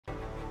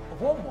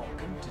warm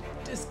welcome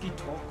to Disky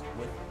Talk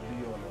with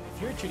Bvuma.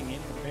 If you're tuning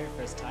in for the very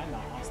first time,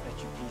 I'll ask that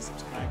you please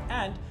subscribe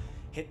and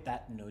hit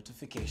that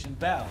notification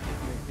bell. If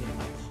you've been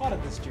a part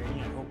of this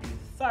journey, I hope you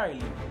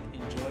thoroughly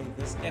enjoy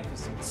this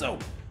episode. So,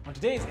 on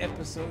today's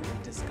episode, we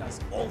discuss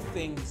all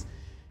things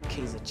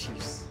Kaizer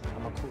Chiefs.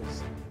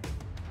 Amakhosi.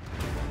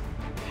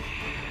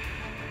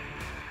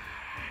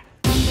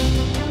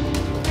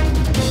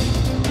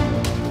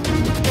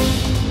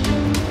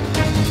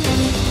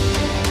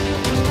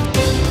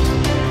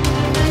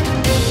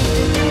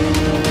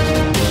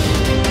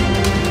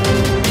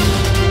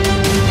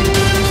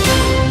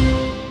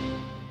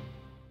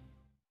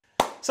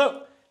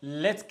 So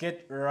let's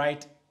get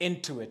right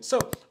into it. So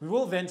we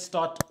will then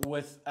start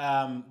with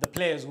the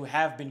players who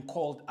have been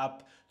called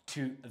up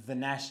to the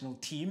national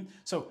team.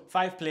 So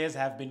 5 players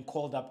have been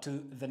called up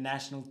to the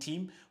national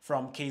team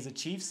from Kaizer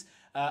Chiefs.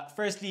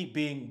 Firstly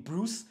being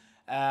Broos,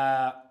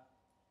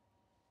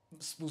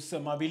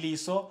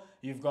 Mabiliso,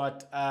 you've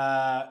got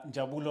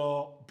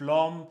Njabulo,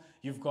 Blom,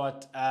 you've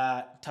got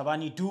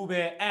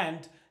Dube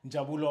and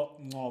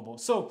Ngcobo.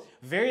 So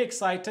very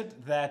excited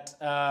that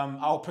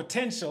our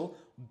potential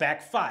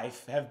back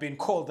 5 have been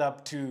called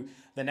up to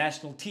the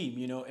national team.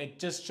 You know, it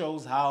just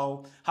shows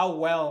how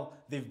well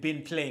they've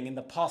been playing in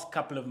the past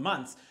couple of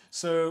months.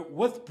 So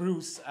with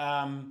Broos,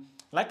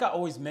 like I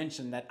always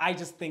mention, that I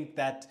just think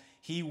that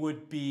he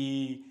would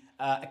be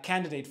a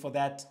candidate for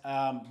that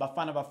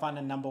Bafana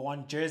Bafana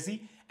 #1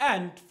 jersey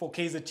and for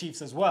Kaizer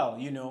Chiefs as well,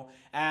 you know.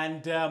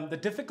 And the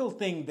difficult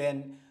thing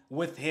then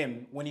with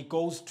him when he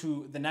goes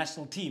to the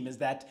national team is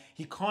that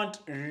he can't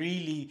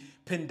really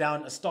pin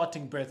down a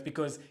starting berth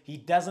because he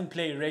doesn't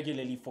play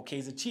regularly for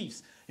Kaizer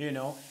Chiefs, you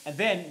know. And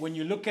then when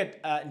you look at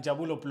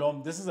Njabulo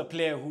Blom, this is a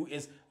player who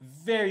is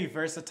very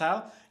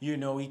versatile. You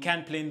know, he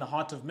can play in the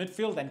heart of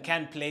midfield and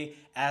can play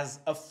as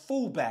a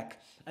fullback.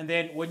 And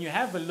then when you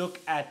have a look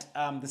at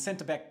the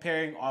centre-back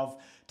pairing of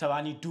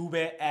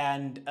Dube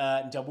and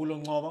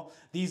Njabulo,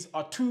 these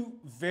are 2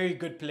 very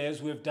good players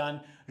who have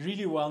done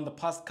really well in the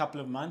past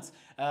couple of months,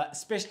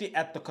 especially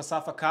at the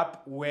COSAFA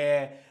Cup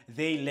where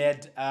they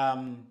led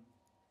Bafana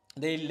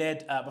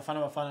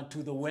Bafana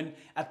to the win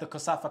at the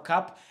COSAFA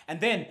Cup. And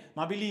then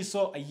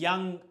Mabiliso, a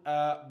young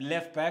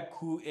left back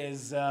who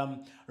is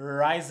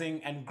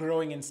rising and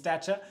growing in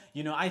stature.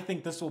 You know, I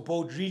think this will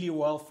bode really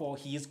well for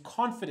his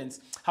confidence.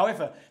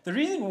 However, the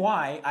reason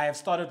why I have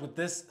started with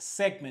this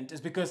segment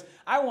is because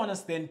I want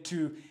us then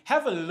to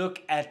have a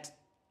look at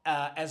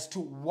as to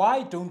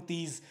why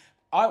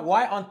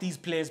aren't these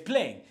players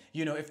playing?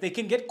 You know, if they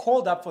can get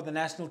called up for the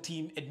national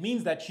team, it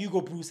means that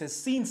Hugo Broos has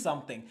seen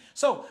something.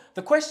 So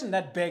the question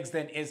that begs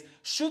then is,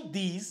 should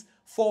these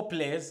 4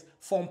 players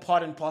form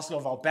part and parcel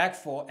of our back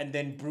 4 and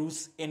then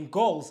Broos in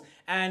goals?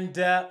 And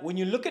when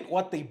you look at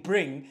what they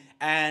bring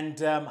and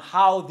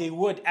how they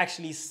would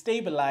actually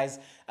stabilize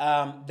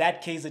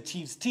that Kaizer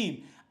Chiefs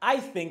team, I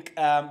think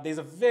there's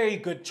a very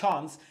good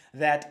chance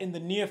that in the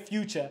near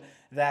future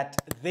that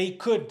they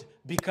could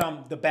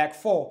become the back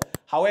 4.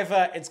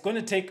 However, it's going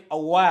to take a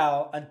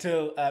while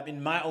until,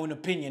 in my own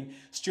opinion,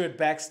 Stuart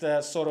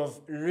Baxter sort of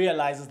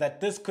realizes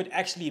that this could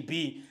actually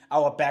be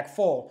our back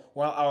 4,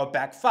 well, our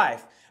back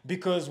 5.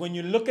 Because when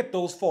you look at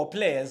those 4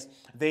 players,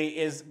 there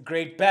is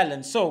great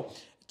balance. So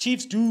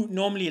Chiefs do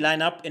normally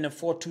line up in a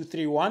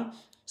 4-2-3-1.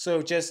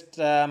 So just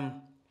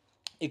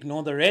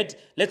ignore the red.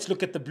 Let's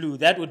look at the blue.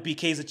 That would be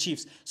Kaizer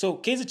Chiefs. So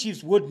Kaizer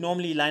Chiefs would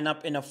normally line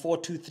up in a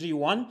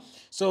 4-2-3-1.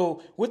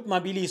 So with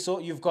Mabiliso,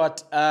 you've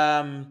got...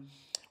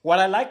 what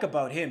I like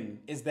about him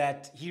is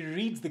that he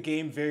reads the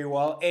game very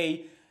well.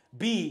 A.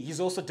 B.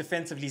 He's also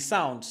defensively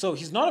sound. So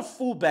he's not a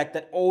fullback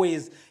that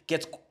always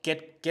gets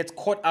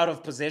caught out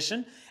of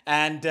possession.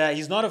 And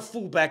he's not a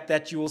fullback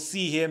that you will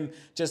see him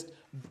just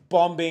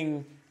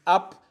bombing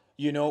up,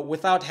 you know,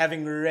 without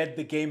having read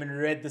the game and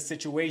read the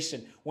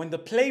situation. When the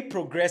play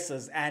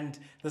progresses and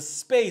the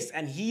space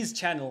and his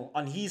channel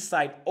on his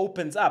side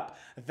opens up,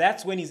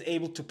 that's when he's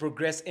able to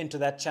progress into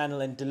that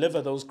channel and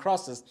deliver those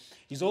crosses.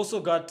 He's also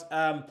got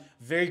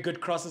very good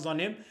crosses on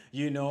him,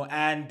 you know,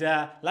 and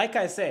like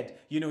I said,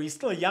 you know, he's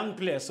still a young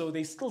player, so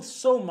there's still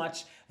so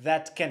much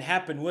that can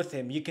happen with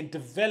him. You can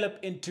develop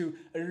into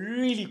a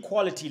really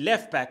quality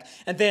left back.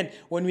 And then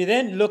when we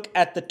then look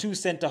at the 2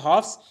 centre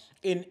halves,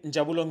 in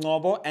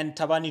Njabulo and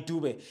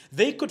Dube,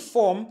 they could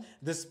form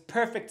this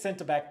perfect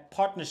centre-back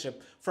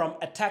partnership from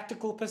a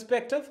tactical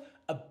perspective,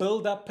 a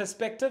build-up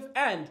perspective,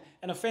 and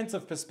an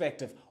offensive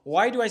perspective.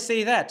 Why do I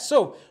say that?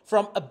 So,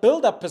 from a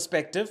build-up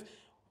perspective,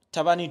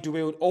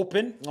 Dube would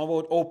open, Ngcobo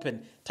would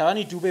open.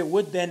 Dube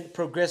would then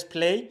progress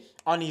play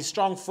on his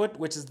strong foot,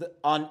 which is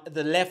on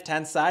the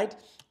left-hand side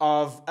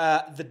of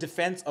the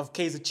defense of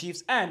Kaizer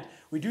Chiefs. And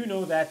we do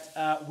know that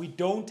we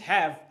don't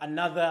have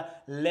another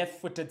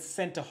left-footed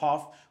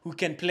centre-half who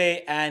can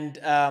play and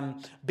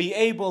be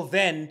able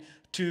then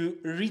to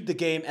read the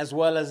game as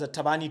well as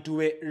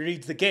Dube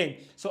reads the game.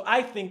 So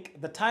I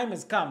think the time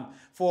has come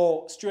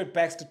for Stuart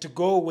Baxter to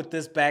go with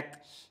this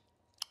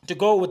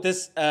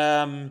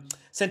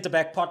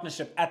centre-back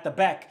partnership at the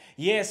back.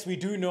 Yes, we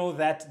do know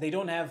that they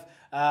don't have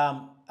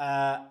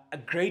a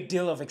great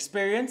deal of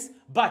experience,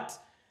 but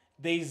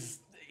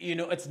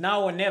it's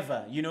now or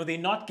never. They're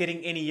not getting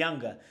any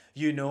younger,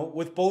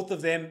 with both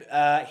of them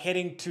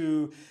heading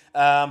to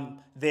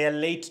their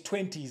late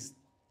 20s.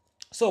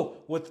 So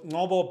with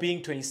Ngcobo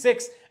being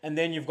 26, and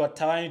then you've got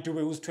Dube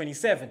who's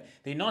 27,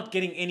 they're not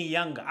getting any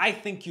younger. I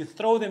think you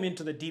throw them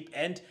into the deep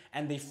end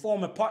and they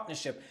form a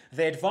partnership.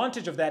 The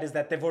advantage of that is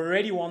that they've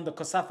already won the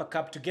COSAFA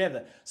Cup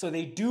together, so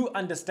they do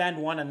understand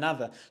one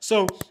another.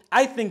 So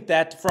I think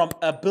that from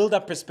a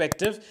build-up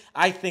perspective,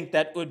 I think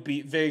that would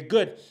be very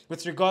good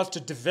with regards to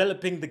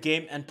developing the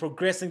game and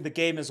progressing the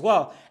game as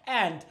well.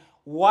 And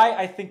why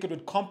I think it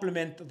would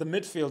complement the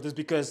midfield is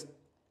because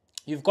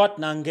you've got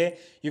Nange,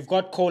 you've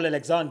got Cole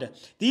Alexander.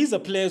 These are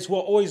players who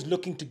are always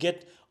looking to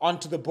get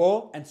onto the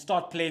ball and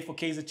start play for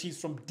Kaizer Chiefs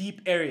from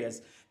deep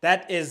areas.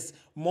 That is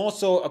more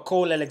so a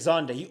Cole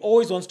Alexander. He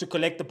always wants to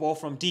collect the ball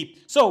from deep.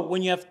 So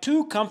when you have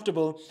two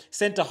comfortable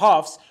centre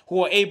halves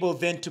who are able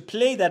then to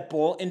play that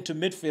ball into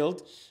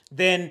midfield,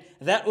 then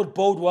that would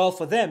bode well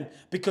for them,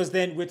 because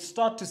then we'd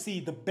start to see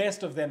the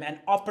best of them and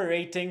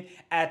operating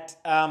at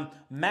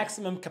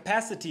maximum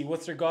capacity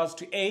with regards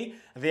to A,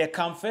 their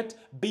comfort,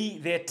 B,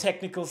 their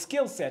technical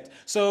skill set.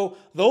 So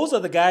those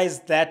are the guys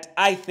that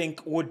I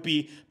think would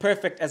be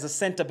perfect as a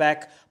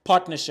centre-back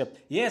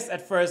partnership. Yes,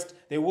 at first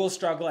they will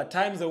struggle. At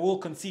times they will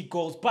concede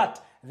goals,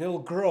 but they'll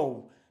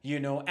grow.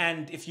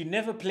 And if you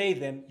never play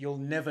them, you'll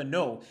never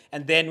know.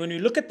 And then when we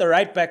look at the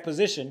right-back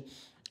position,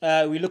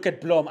 we look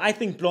at Blom. I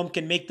think Blom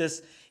can make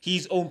this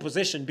his own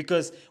position,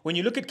 because when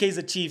you look at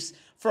Kaizer Chiefs,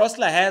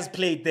 Frosler has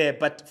played there,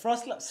 but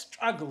Frosler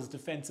struggles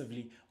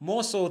defensively,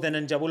 more so than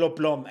Njabulo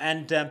Blom.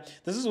 And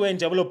this is where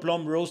Njabulo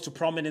Blom rose to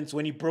prominence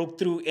when he broke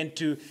through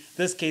into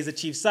this Kaizer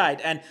Chiefs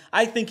side. And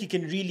I think he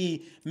can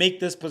really make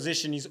this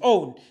position his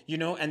own,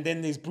 and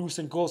then there's Broos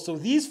and goal. So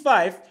these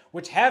five,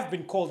 which have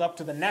been called up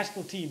to the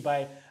national team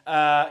by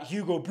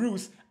Hugo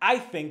Broos, I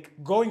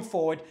think going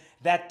forward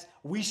that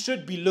we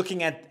should be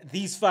looking at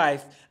these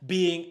five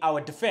being our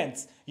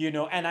defense,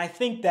 and I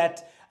think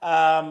that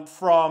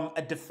from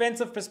a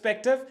defensive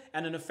perspective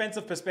and an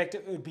offensive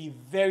perspective, it would be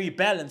very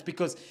balanced,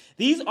 because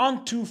these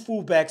aren't two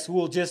fullbacks who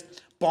will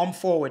just bomb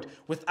forward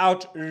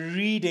without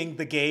reading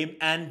the game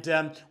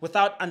and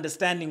without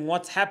understanding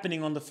what's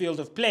happening on the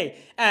field of play.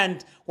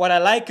 And what I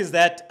like is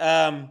that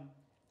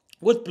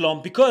with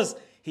Blom, because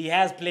he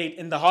has played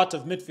in the heart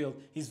of midfield,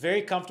 he's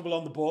very comfortable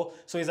on the ball,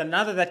 so he's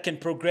another that can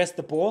progress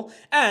the ball.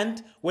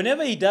 And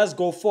whenever he does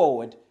go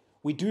forward,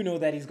 we do know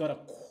that he's got a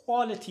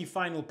quality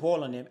final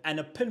ball on him and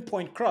a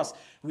pinpoint cross.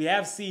 We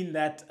have seen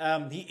that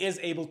he is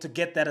able to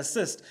get that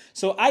assist.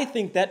 So I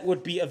think that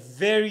would be a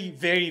very,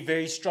 very,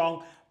 very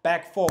strong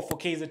back four for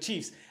Kaizer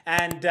Chiefs.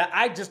 And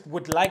I just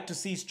would like to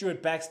see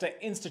Stuart Baxter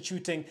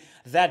instituting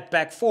that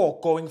back four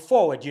going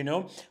forward,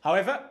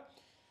 However,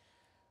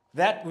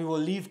 that we will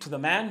leave to the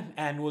man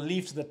and we'll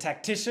leave to the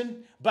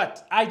tactician.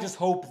 But I just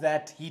hope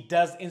that he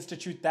does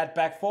institute that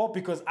back four,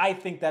 because I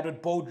think that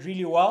would bode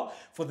really well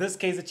for this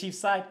Kaizer Chiefs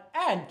side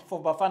and for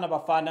Bafana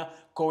Bafana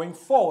going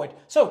forward.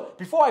 So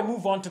before I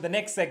move on to the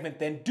next segment,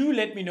 then do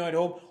let me know at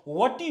home,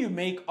 what do you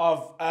make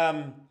of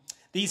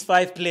these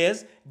five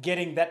players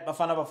getting that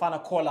Bafana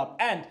Bafana call up?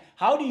 And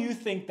how do you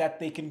think that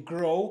they can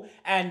grow,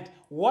 and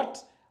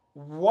what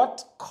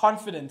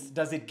confidence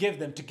does it give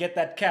them to get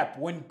that cap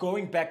when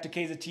going back to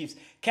Kaizer Chiefs?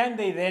 Can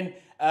they then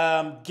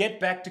get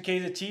back to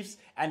Kaizer Chiefs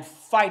and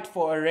fight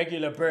for a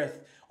regular berth?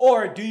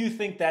 Or do you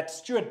think that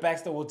Stuart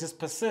Baxter will just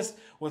persist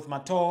with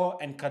Matoho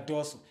and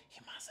Cardoso? He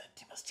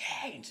must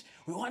change.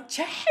 We want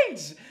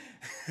change.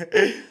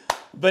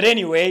 But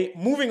anyway,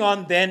 moving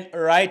on then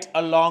right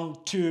along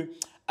to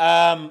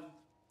the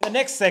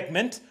next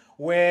segment,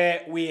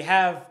 where we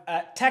have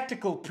a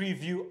tactical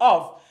preview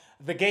of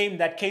the game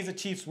that Kaizer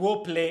Chiefs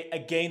will play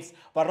against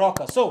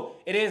Baroka. So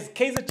it is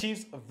Kaizer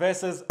Chiefs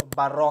versus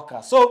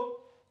Baroka. So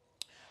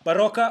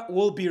Baroka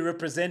will be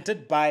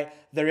represented by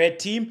the red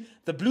team.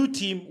 The blue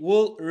team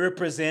will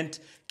represent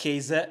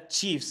Kaizer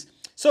Chiefs.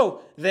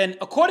 So then,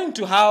 according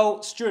to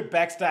how Stuart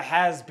Baxter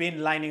has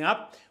been lining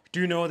up, we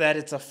do know that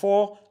it's a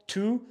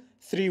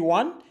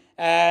 4-2-3-1.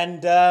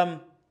 And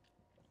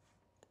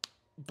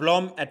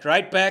Blom at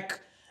right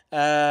back.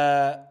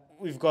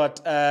 We've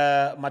got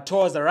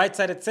Matoho as the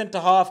right-sided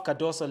centre-half,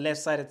 Cardoso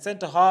left-sided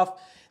centre-half.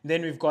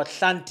 Then we've got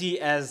Hlanti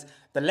as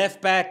the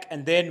left-back,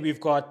 and then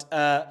we've got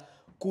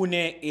Kune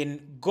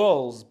in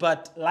goals.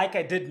 But like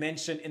I did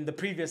mention in the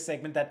previous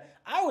segment, that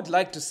I would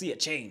like to see a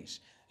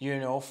change,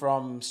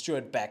 from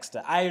Stuart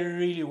Baxter. I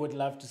really would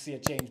love to see a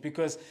change,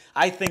 because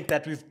I think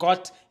that we've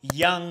got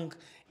young,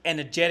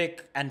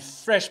 energetic and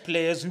fresh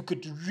players who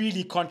could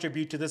really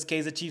contribute to this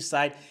Kaizer Chiefs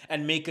side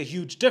and make a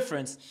huge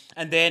difference.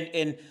 And then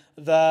in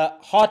the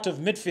heart of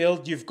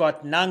midfield, you've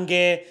got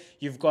Nange,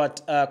 you've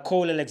got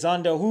Cole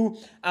Alexander, who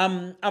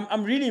I'm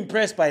really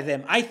impressed by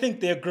them. I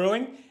think they're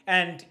growing,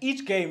 and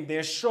each game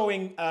they're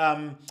showing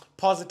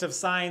positive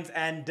signs,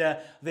 and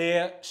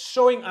they're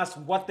showing us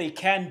what they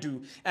can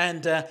do.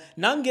 And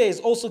Nange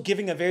is also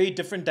giving a very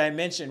different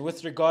dimension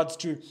with regards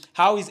to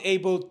how he's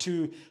able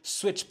to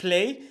switch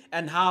play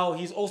and how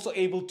he's also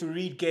able to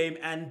read game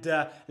and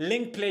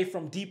link play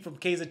from deep from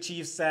Kaizer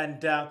Chiefs.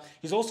 And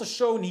he's also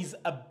shown his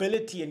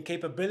ability and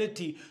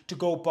capability to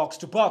go box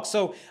to box.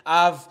 So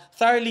I've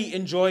thoroughly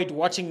enjoyed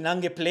watching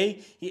Nange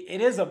play.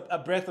 It is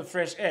a breath of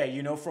fresh air,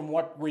 you know, from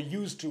what we're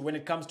used to when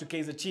it comes to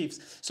Kaizer Chiefs.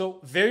 So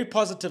very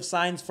positive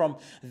signs from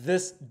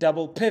this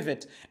double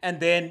pivot. And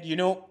then, you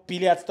know,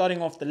 Biliat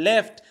starting off the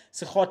left,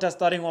 Sikhota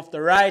starting off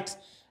the right,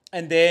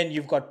 and then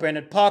you've got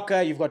Bernard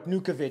Parker, you've got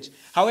Nukovic.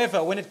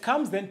 However, when it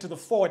comes then to the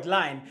forward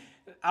line,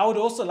 I would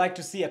also like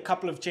to see a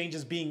couple of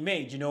changes being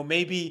made. You know,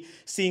 maybe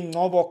seeing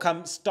Ngcobo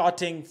come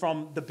starting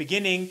from the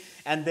beginning,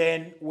 and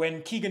then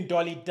when Keegan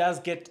Dolly does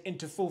get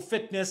into full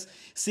fitness,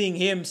 seeing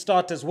him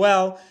start as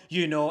well,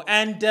 you know.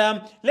 And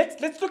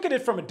let's look at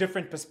it from a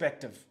different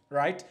perspective,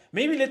 right?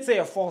 Maybe let's say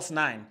a false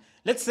nine.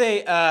 Let's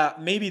say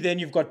maybe then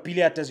you've got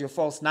Biliat as your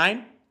false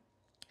nine.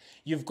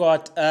 You've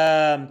got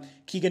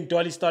Keegan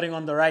Dolly starting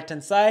on the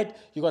right-hand side.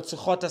 You've got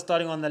Sikhota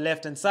starting on the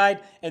left-hand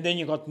side. And then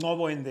you've got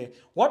Ngcobo in there.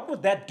 What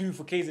would that do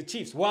for Kaizer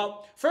Chiefs?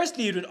 Well,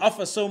 firstly, it would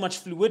offer so much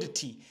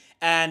fluidity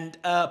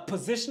and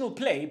positional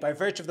play by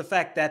virtue of the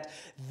fact that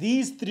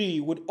these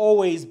three would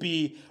always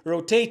be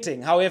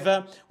rotating.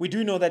 However, we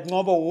do know that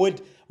Ngcobo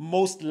would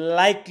most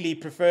likely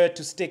prefer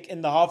to stick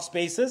in the half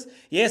spaces.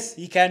 Yes,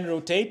 he can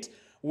rotate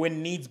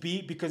when needs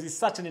be because he's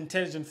such an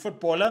intelligent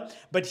footballer.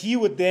 But he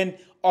would then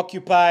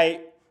occupy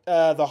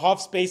the half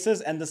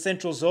spaces and the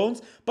central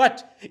zones.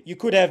 But you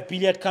could have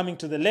Biliat coming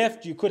to the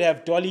left. You could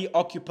have Dolly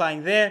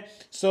occupying there.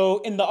 So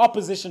in the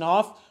opposition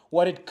half,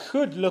 what it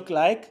could look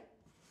like,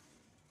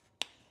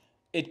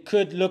 it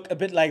could look a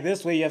bit like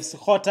this, where you have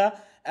Sikhota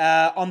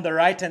on the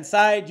right-hand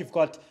side. You've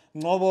got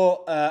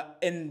Ngcobo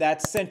in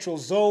that central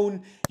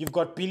zone. You've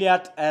got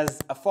Biliat as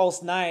a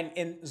false nine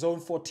in zone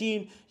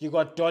 14. You've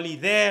got Dolly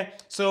there.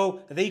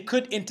 So they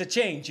could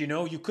interchange, you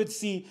know. You could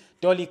see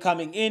Dolly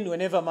coming in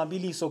whenever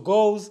Mabiliso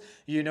goes,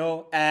 you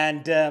know,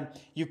 and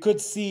you could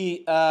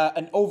see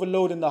an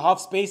overload in the half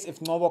space if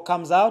Ngcobo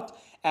comes out,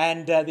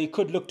 and they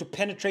could look to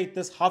penetrate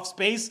this half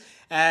space,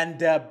 and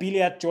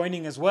Biliat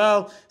joining as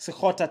well,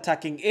 Sikhota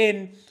tucking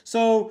in.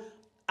 So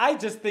I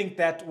just think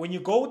that when you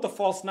go with the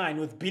false nine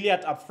with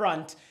Biliat up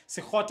front,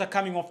 Sikhota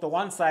coming off the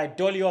one side,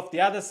 Dolly off the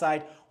other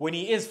side, when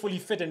he is fully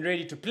fit and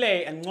ready to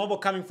play, and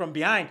Ngcobo coming from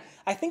behind,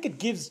 I think it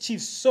gives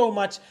Chiefs so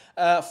much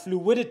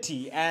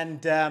fluidity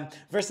and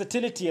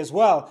versatility as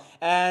well.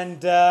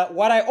 And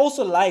what I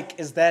also like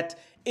is that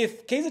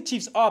if Kaizer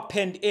Chiefs are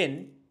penned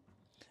in,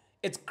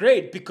 it's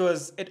great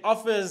because it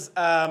offers, it's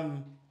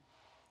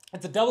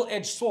a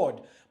double-edged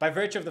sword by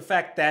virtue of the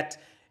fact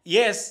that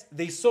yes,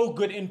 they're so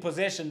good in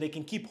possession. They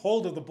can keep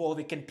hold of the ball.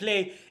 They can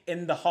play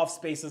in the half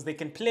spaces. They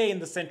can play in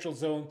the central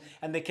zone.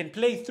 And they can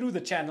play through the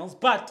channels.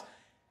 But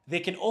they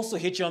can also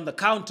hit you on the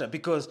counter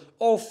because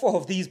all four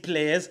of these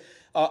players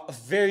are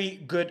very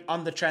good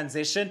on the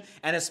transition.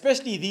 And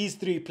especially these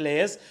three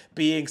players,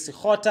 being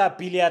Sikhota,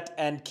 Biliat,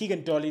 and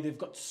Keegan Dolly, they've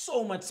got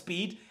so much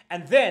speed.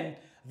 And then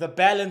the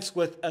balance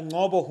with a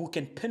Ngcobo who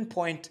can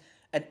pinpoint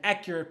an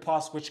accurate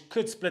pass which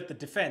could split the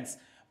defense.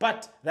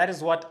 But that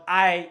is what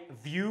I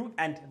view,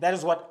 and that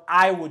is what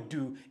I would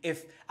do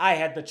if I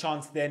had the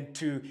chance then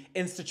to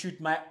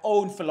institute my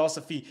own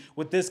philosophy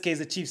with this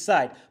Kaizer Chiefs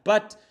side.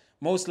 But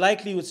most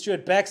likely with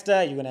Stuart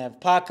Baxter, you're going to have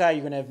Parker,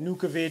 you're going to have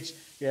Nukovic,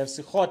 you have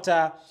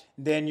Sikhota,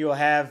 then you'll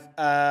have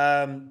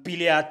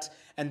Biliat,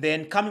 and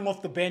then coming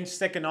off the bench,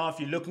 second half,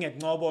 you're looking at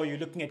Ngcobo, you're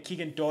looking at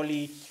Keegan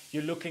Dolly,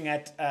 you're looking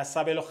at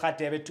Sabelo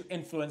Khatebe to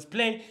influence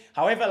play.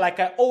 However, like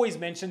I always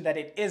mention, that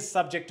it is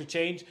subject to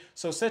change.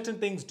 So certain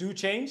things do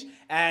change.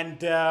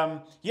 And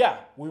yeah,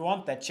 we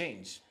want that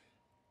change.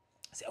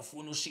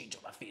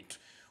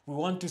 We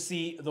want to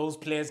see those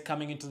players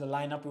coming into the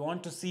lineup. We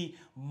want to see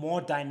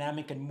more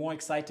dynamic and more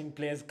exciting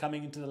players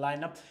coming into the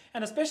lineup.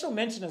 And a special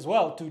mention as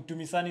well to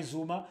Dumisani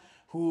Zuma,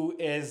 who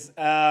is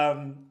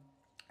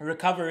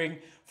recovering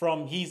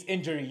from his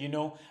injury. You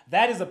know,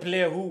 that is a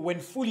player who, when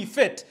fully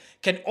fit,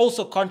 can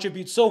also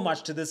contribute so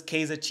much to this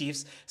Kaizer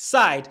Chiefs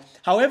side.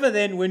 However,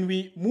 then when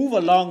we move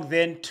along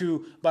then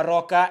to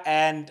Baroka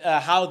and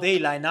how they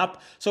line up.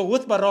 So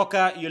with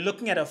Baroka, you're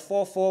looking at a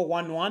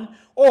 4-4-1-1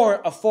 or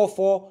a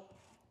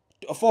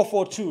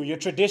 4-4-2, your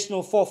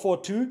traditional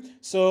 4-4-2.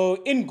 So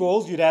in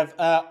goals, you'd have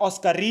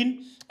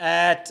Oscarine.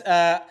 At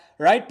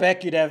right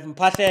back, you'd have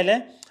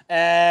Mpatlele.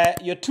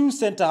 Your two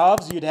centre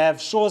halves, you'd have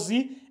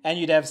Shozi and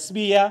you'd have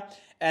Smia.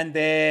 And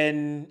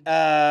then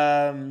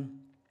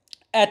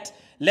at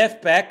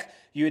left back,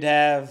 you'd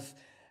have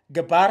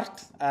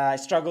Gebart. I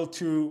struggle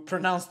to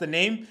pronounce the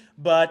name,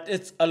 but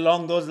it's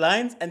along those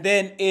lines. And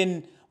then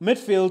in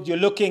midfield, you're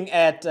looking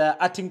at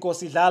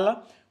Atinkosi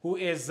Dlala, who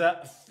is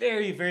a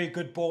very, very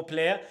good ball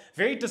player.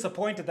 Very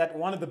disappointed that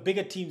one of the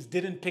bigger teams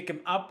didn't pick him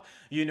up.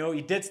 You know,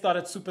 he did start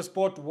at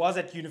Supersport, was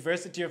at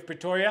University of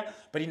Pretoria,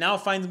 but he now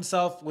finds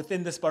himself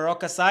within this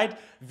Baroka side.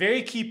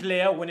 Very key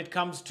player when it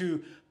comes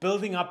to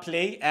building up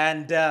play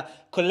and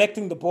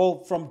collecting the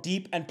ball from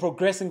deep and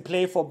progressing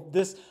play for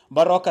this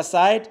Baroka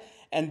side.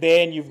 And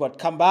then you've got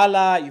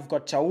Kambala, you've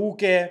got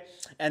Chauke,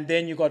 and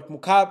then you've got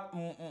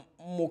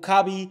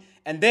Mukabi,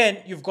 and then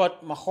you've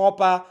got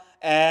Mahopa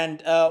and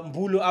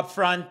Mbulu up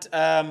front.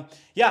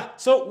 Yeah,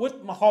 so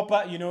with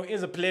Mahopa, you know,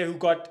 is a player who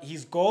got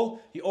his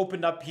goal. He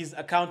opened up his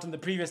account in the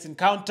previous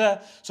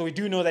encounter. So we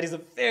do know that he's a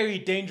very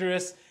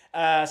dangerous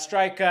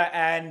striker.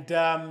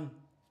 And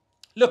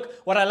look,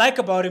 what I like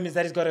about him is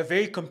that he's got a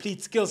very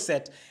complete skill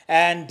set.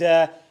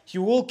 And he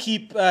will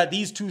keep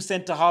these two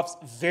centre-halves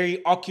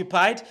very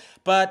occupied.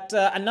 But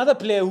another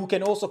player who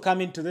can also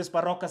come into this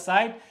Baroka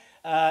side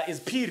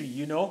is Piri,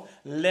 you know,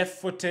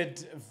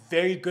 left-footed,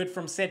 very good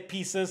from set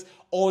pieces,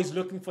 always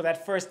looking for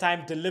that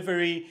first-time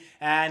delivery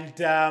and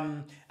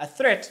a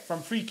threat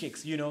from free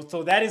kicks, you know.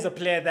 So that is a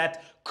player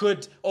that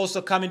could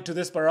also come into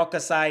this Baroka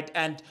side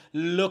and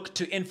look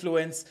to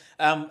influence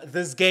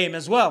this game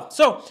as well.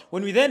 So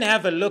when we then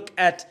have a look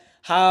at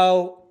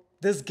how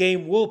this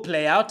game will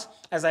play out,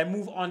 as I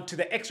move on to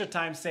the extra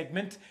time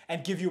segment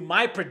and give you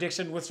my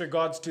prediction with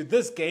regards to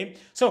this game.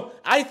 So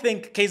I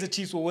think Kaizer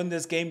Chiefs will win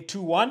this game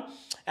 2-1.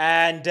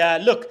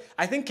 And look,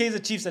 I think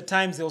Kaizer Chiefs at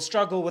times they'll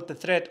struggle with the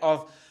threat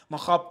of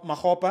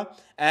Mahopa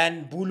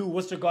and Bulu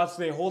with regards to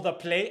their hold-up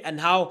play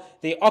and how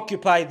they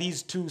occupy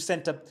these two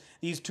center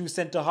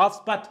halves.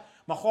 But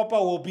Mahopa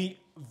will be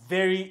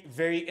very,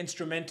 very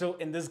instrumental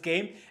in this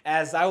game,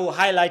 as I will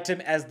highlight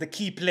him as the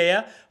key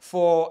player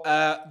for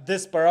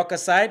this Baroka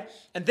side.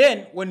 And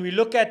then when we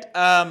look at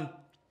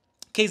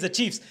Kaizer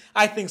Chiefs,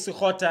 I think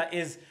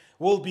Sukhota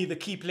will be the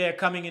key player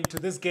coming into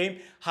this game.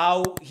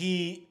 How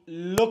he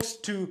looks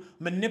to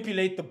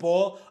manipulate the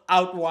ball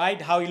out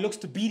wide, how he looks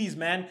to beat his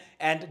man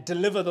and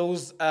deliver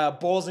those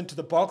balls into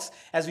the box,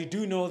 as we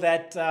do know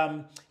that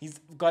he's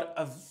got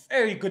a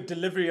very good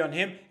delivery on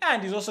him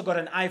and he's also got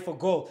an eye for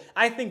goal.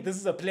 I think this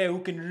is a player who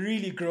can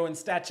really grow in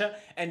stature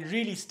and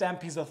really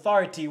stamp his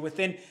authority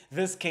within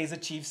this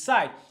Kaizer Chiefs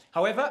side.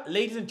 However,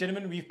 ladies and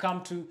gentlemen, we've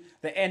come to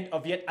the end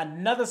of yet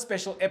another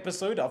special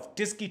episode of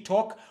Disky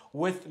Talk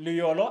with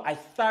Luyolo. I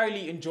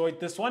thoroughly enjoyed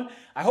this one.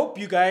 I hope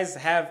you guys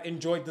have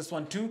enjoyed this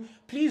one too.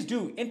 Please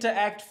do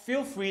interact.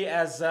 Feel free,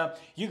 as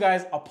you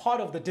guys are part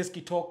of the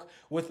Disky Talk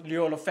with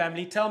Luyolo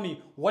family. Tell me,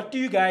 what do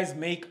you guys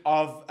make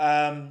of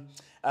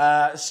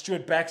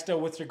Stuart Baxter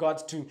with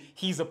regards to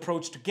his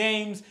approach to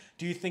games?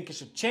 Do you think it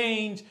should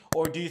change?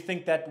 Or do you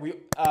think that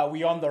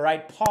we're on the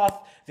right path?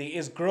 There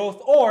is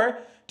growth? Or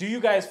do you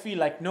guys feel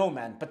like, no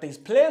man, but there's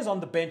players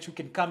on the bench who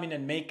can come in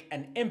and make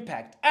an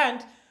impact?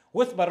 And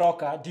with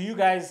Baroka, do you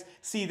guys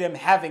see them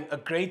having a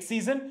great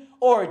season,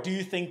 or do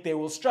you think they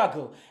will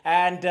struggle?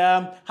 And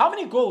how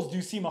many goals do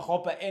you see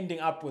Mahopa ending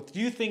up with? Do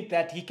you think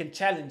that he can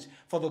challenge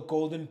for the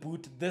Golden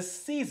Boot this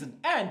season?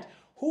 And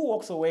who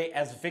walks away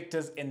as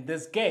victors in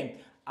this game?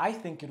 I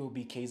think it will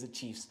be Kaizer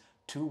Chiefs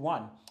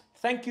 2-1.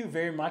 Thank you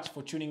very much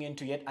for tuning in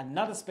to yet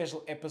another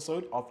special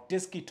episode of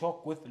Disky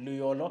Talk with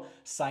Luyolo,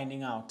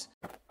 signing out.